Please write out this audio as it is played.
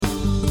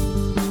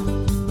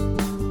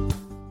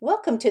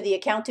Welcome to the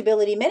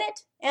Accountability Minute,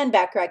 and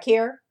Backrack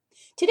here.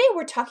 Today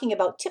we're talking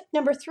about tip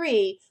number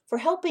 3 for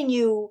helping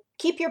you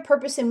keep your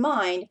purpose in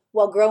mind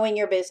while growing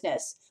your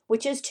business,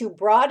 which is to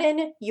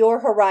broaden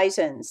your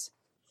horizons.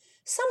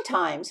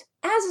 Sometimes,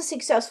 as a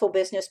successful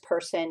business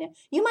person,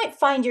 you might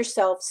find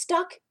yourself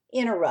stuck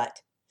in a rut.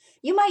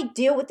 You might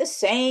deal with the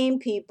same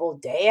people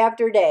day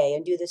after day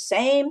and do the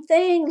same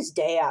things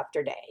day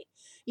after day.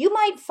 You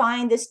might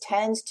find this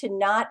tends to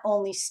not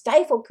only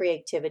stifle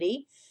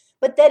creativity,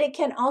 but that it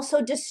can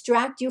also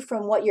distract you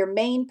from what your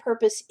main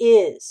purpose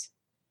is.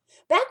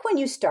 Back when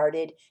you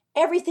started,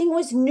 everything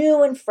was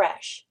new and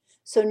fresh.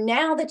 So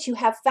now that you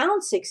have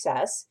found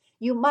success,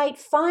 you might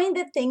find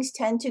that things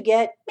tend to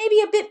get maybe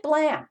a bit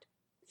bland.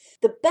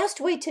 The best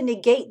way to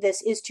negate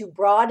this is to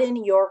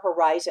broaden your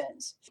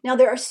horizons. Now,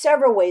 there are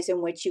several ways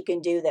in which you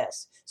can do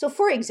this. So,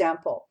 for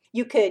example,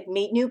 you could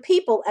meet new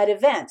people at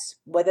events,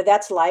 whether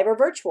that's live or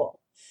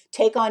virtual.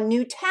 Take on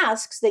new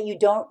tasks that you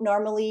don't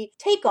normally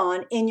take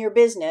on in your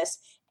business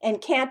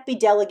and can't be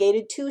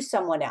delegated to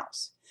someone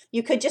else.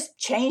 You could just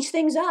change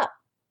things up.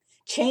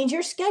 Change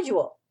your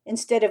schedule.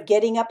 Instead of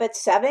getting up at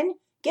 7,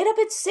 get up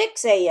at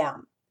 6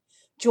 a.m.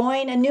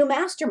 Join a new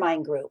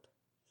mastermind group.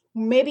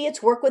 Maybe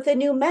it's work with a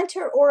new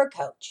mentor or a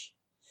coach.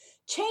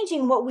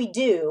 Changing what we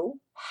do,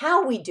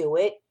 how we do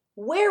it,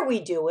 where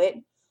we do it,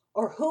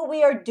 or who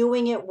we are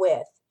doing it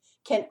with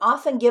can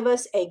often give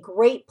us a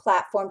great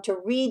platform to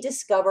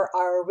rediscover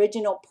our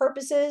original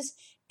purposes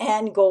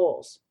and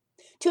goals.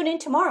 Tune in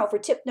tomorrow for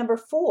tip number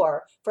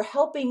 4 for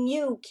helping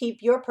you keep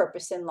your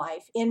purpose in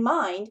life in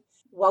mind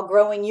while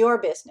growing your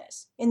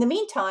business. In the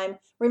meantime,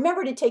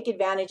 remember to take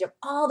advantage of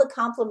all the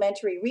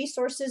complimentary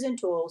resources and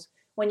tools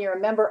when you're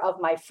a member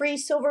of my free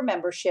silver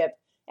membership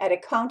at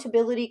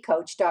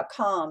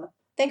accountabilitycoach.com.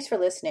 Thanks for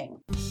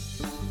listening.